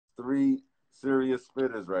three serious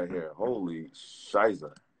spitters right here. Holy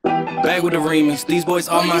shiza. Back with the remix. These boys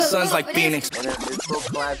all my sons like Phoenix. And it's so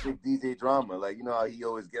classic DJ drama. Like, you know how he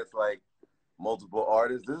always gets like multiple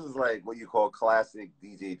artists? This is like what you call classic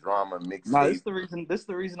DJ drama mixtape. Nah, this is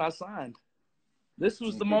the reason I signed. This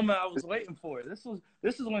was the moment I was waiting for. This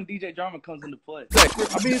is when DJ drama comes into play.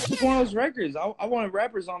 I mean, it's just one of those records. I wanted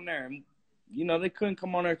rappers on there. And, you know, they couldn't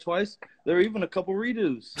come on there twice. There were even a couple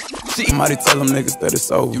redos. Somebody tell them niggas that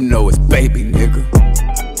it's over. You know it's baby,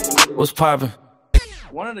 nigga. What's poppin'?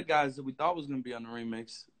 One of the guys that we thought was going to be on the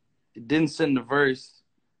remix, it didn't send the verse,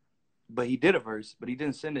 but he did a verse, but he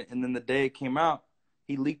didn't send it. And then the day it came out,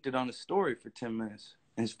 he leaked it on his story for 10 minutes.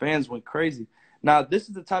 And his fans went crazy. Now, this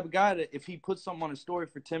is the type of guy that if he puts something on his story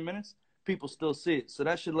for 10 minutes, people still see it. So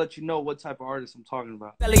that should let you know what type of artist I'm talking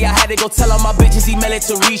about. I had to go tell all my bitches email it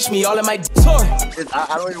to reach me. All of my TORY.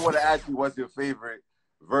 I don't even want to ask you what's your favorite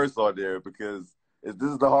verse on there because this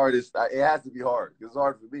is the hardest. It has to be hard. It's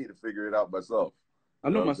hard for me to figure it out myself. I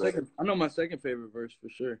know my second favorite verse for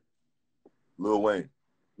sure. Lil Wayne.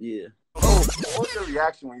 Yeah. What was your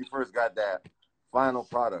reaction when you first got that final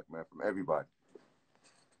product, man, from everybody?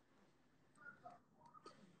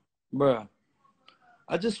 Bruh,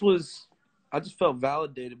 I just felt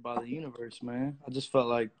validated by the universe, man. I just felt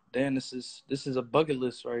like, damn, this is a bucket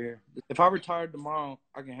list right here. If I retired tomorrow,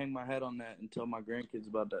 I can hang my head on that and tell my grandkids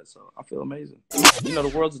about that. So I feel amazing. You know,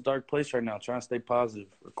 the world's a dark place right now. Trying to stay positive,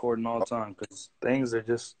 recording all the time, because things are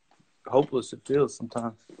just hopeless. It feels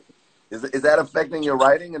sometimes. Is that affecting your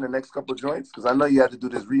writing in the next couple of joints? Because I know you have to do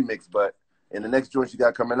this remix, but in the next joints you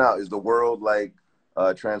got coming out, is the world like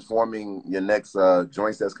transforming your next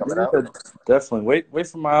joints that's coming out? Definitely. Wait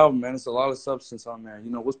for my album, man. It's a lot of substance on there. You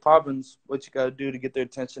know, what's poppin's what you got to do to get their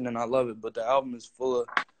attention, and I love it. But the album is full of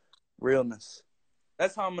realness.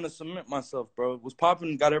 That's how I'm going to cement myself, bro. What's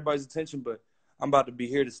poppin' got everybody's attention, but I'm about to be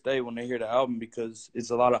here to stay when they hear the album because it's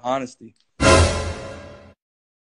a lot of honesty.